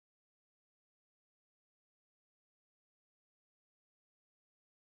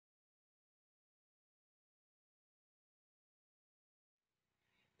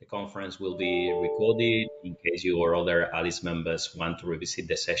conference will be recorded in case you or other Alice members want to revisit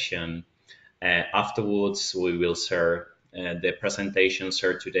the session. Afterwards, we will share the presentation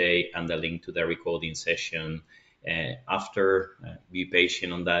shared today and the link to the recording session. After, be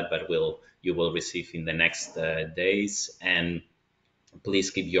patient on that, but you will receive in the next days. And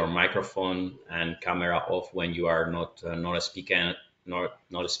please keep your microphone and camera off when you are not speaking.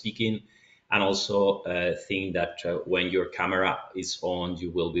 And also think that when your camera is on,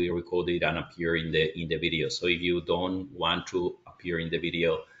 you will be recorded and appear in the video. So if you don't want to appear in the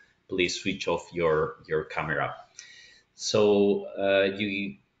video, please switch off your camera. So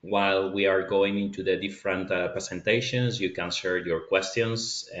while we are going into the different presentations, you can share your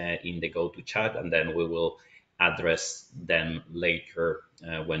questions in the GoToChat, and then we will address them later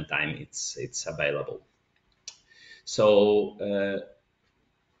when time it's available. So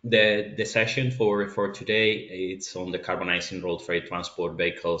the session for today, it's on the Decarbonizing Road Freight Transport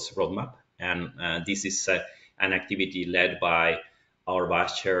Vehicles Roadmap, and this is an activity led by our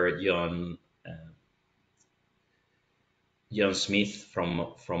Vice Chair John Smith from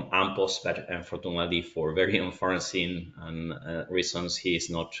AMPOS, but unfortunately for very unforeseen reasons, he is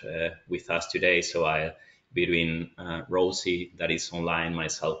not with us today. So between Rosie, that is online,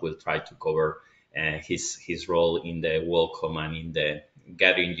 myself will try to cover his role in the welcome and in the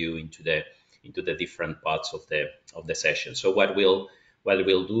getting you into the different parts of the session. So what we'll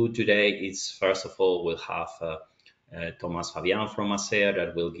do today is, first of all, we'll have Thomas Fabian from ACER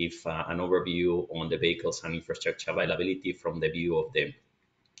that will give an overview on the vehicles and infrastructure availability from the view of the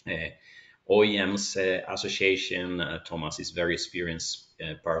OEMs Association. Thomas is a very experienced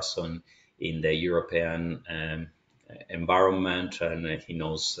person in the European environment, and he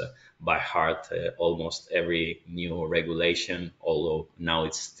knows by heart almost every new regulation, although now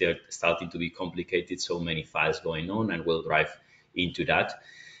it's still starting to be complicated, so many files going on, and we'll dive into that.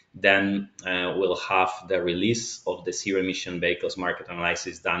 Then we'll have the release of the zero emission vehicles market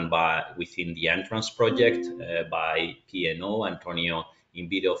analysis done within the Entrance project by P&O. Antonio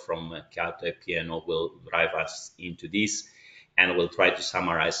Invido from Kyoto P&O will drive us into this, and we'll try to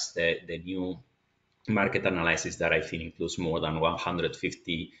summarize the new market analysis that I think includes more than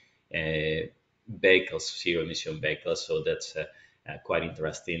 150 vehicles, zero emission vehicles. So that's a quite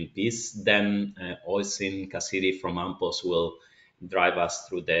interesting piece. Then Oisin Cassidy from AMPOS will drive us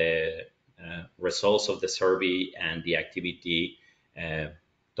through the results of the survey and the activity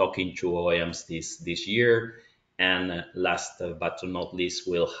talking to OEMs this year. And last but not least,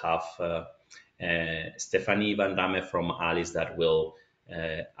 we'll have Stephanie Van Damme from Alice that will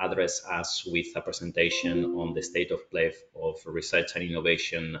address us with a presentation on the state of play of research and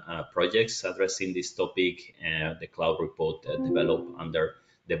innovation projects addressing this topic, the cloud report developed under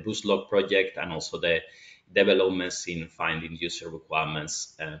the BoostLog project, and also the developments in finding user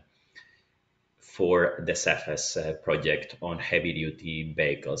requirements for the CEFES project on heavy-duty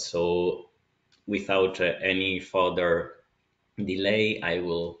vehicles. So without any further delay, I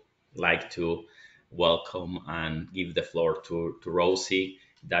will like to welcome and give the floor to Rosie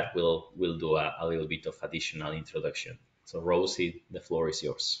that will do a little bit of additional introduction. So Rosie, the floor is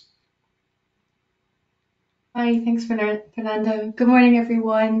yours. Hi, thanks Fernando. Good morning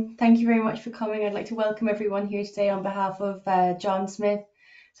everyone. Thank you very much for coming. I'd like to welcome everyone here today on behalf of John Smith.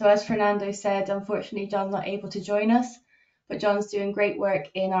 So as Fernando said, unfortunately John's not able to join us, but John's doing great work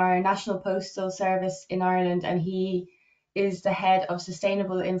in our National Postal Service in Ireland, and he is the head of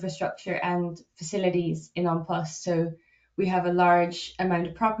sustainable infrastructure and facilities in AMPOS. So we have a large amount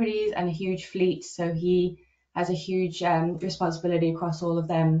of properties and a huge fleet, so he has a huge responsibility across all of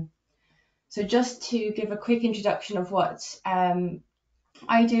them. So just to give a quick introduction of what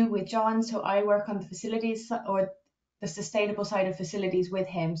I do with John. So I work on the facilities or the sustainable side of facilities with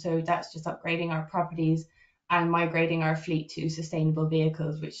him. So that's just upgrading our properties and migrating our fleet to sustainable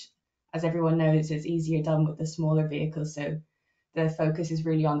vehicles, which, as everyone knows, is easier done with the smaller vehicles. So the focus is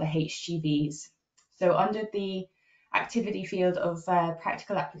really on the HGVs. So under the activity field of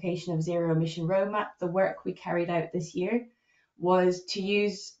practical application of zero emission roadmap, the work we carried out this year was to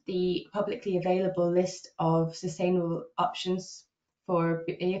use the publicly available list of sustainable options for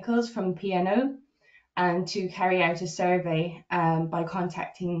vehicles from P&O and to carry out a survey by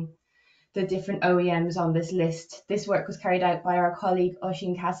contacting the different OEMs on this list. This work was carried out by our colleague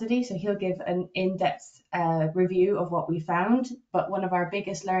Oisin Cassidy, so he'll give an in-depth review of what we found. But one of our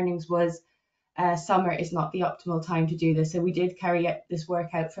biggest learnings was summer is not the optimal time to do this. So we did carry out this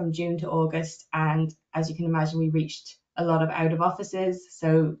work out from June to August, and as you can imagine, we reached a lot of out of offices.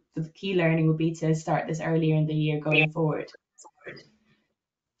 So the key learning would be to start this earlier in the year going forward.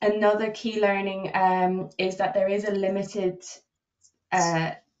 Another key learning is that there is a limited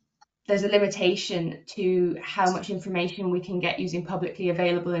there's a limitation to how much information we can get using publicly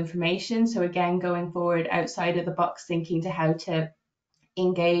available information. So again, going forward outside of the box thinking to how to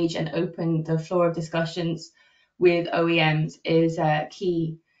engage and open the floor of discussions with OEMs is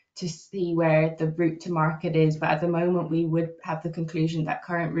key to see where the route to market is. But at the moment, we would have the conclusion that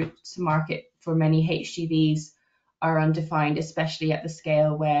current routes to market for many HGVs are undefined, especially at the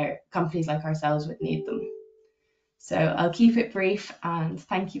scale where companies like ourselves would need them. So I'll keep it brief and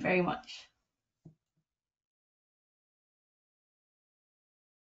thank you very much.